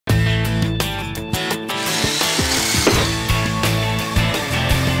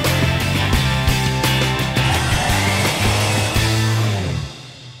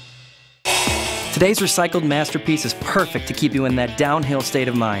Today's recycled masterpiece is perfect to keep you in that downhill state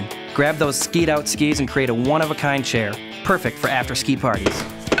of mind. Grab those skied out skis and create a one-of-a-kind chair, perfect for after-ski parties.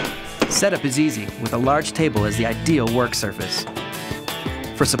 Setup is easy, with a large table as the ideal work surface.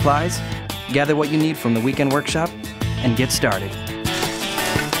 For supplies, gather what you need from the weekend workshop and get started.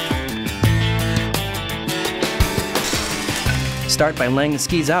 Start by laying the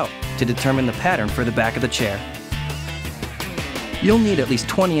skis out to determine the pattern for the back of the chair. You'll need at least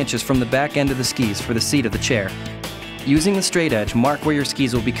 20 inches from the back end of the skis for the seat of the chair. Using the straight edge, mark where your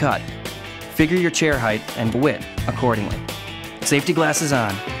skis will be cut. Figure your chair height and width accordingly. Safety glasses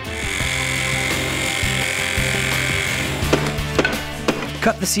on.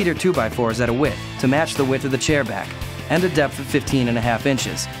 Cut the cedar 2x4s at a width to match the width of the chair back and a depth of 15.5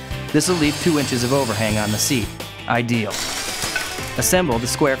 inches. This will leave 2 inches of overhang on the seat. Ideal. Assemble the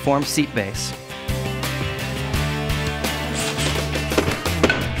square form seat base.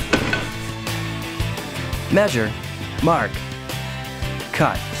 Measure, mark,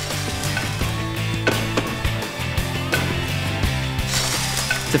 cut.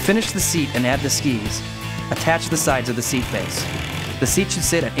 To finish the seat and add the skis, attach the sides of the seat base. The seat should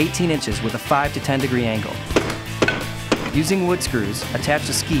sit at 18 inches with a 5 to 10 degree angle. Using wood screws, attach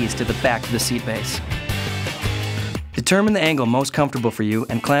the skis to the back of the seat base. Determine the angle most comfortable for you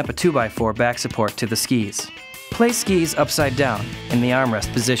and clamp a 2x4 back support to the skis. Place skis upside down in the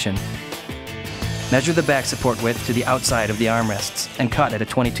armrest position. Measure the back support width to the outside of the armrests and cut at a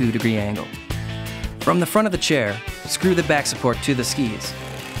 22 degree angle. From the front of the chair, screw the back support to the skis.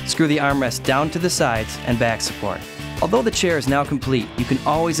 Screw the armrest down to the sides and back support. Although the chair is now complete, you can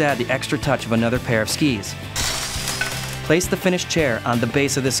always add the extra touch of another pair of skis. Place the finished chair on the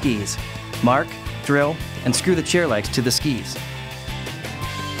base of the skis. Mark, drill, and screw the chair legs to the skis.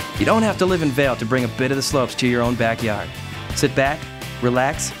 You don't have to live in Vail to bring a bit of the slopes to your own backyard. Sit back,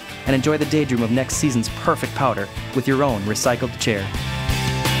 relax, and enjoy the daydream of next season's perfect powder with your own recycled chair.